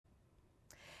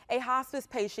A hospice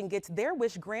patient gets their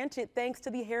wish granted thanks to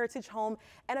the Heritage Home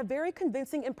and a very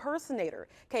convincing impersonator.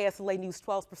 KSLA News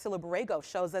 12's Priscilla Borrego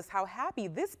shows us how happy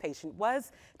this patient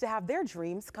was to have their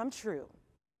dreams come true.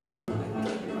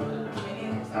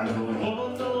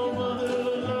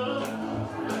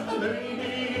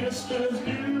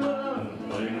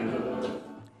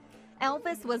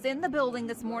 Elvis was in the building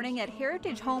this morning at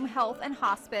Heritage Home Health and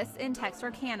Hospice in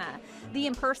Texarkana. The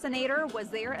impersonator was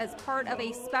there as part of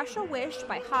a special wish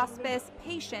by hospice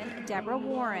patient Deborah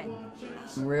Warren.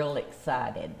 I'm real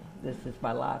excited. This is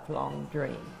my lifelong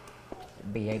dream, to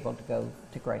be able to go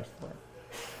to Graceland.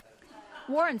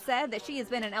 Warren said that she has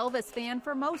been an Elvis fan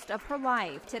for most of her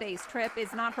life. Today's trip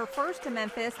is not her first to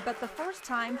Memphis, but the first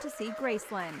time to see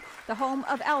Graceland, the home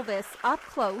of Elvis, up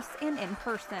close and in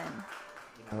person.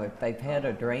 If they've had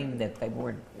a dream that they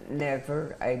were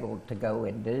never able to go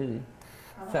and do,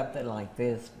 something like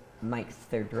this makes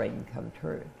their dream come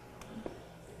true.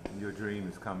 Your dream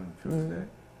is coming true today.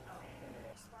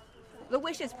 The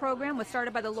Wishes program was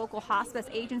started by the local hospice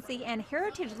agency, and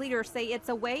Heritage leaders say it's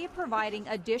a way of providing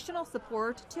additional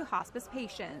support to hospice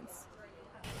patients.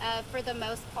 For the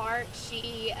most part,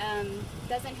 she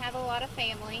doesn't have a lot of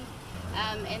family.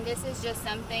 And this is just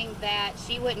something that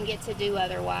she wouldn't get to do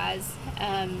otherwise.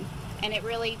 And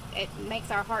it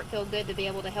makes our heart feel good to be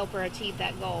able to help her achieve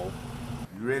that goal.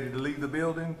 You ready to leave the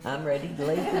building? I'm ready to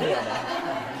leave the building.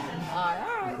 All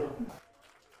right.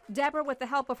 Deborah, with the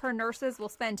help of her nurses, will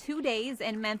spend 2 days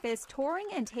in Memphis touring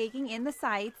and taking in the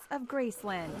sights of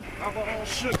Graceland. I'm all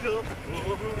shook up.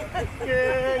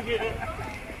 Yeah.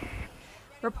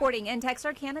 Reporting in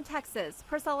Texarkana, Texas,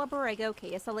 Priscilla Borrego,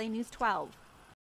 KSLA News 12.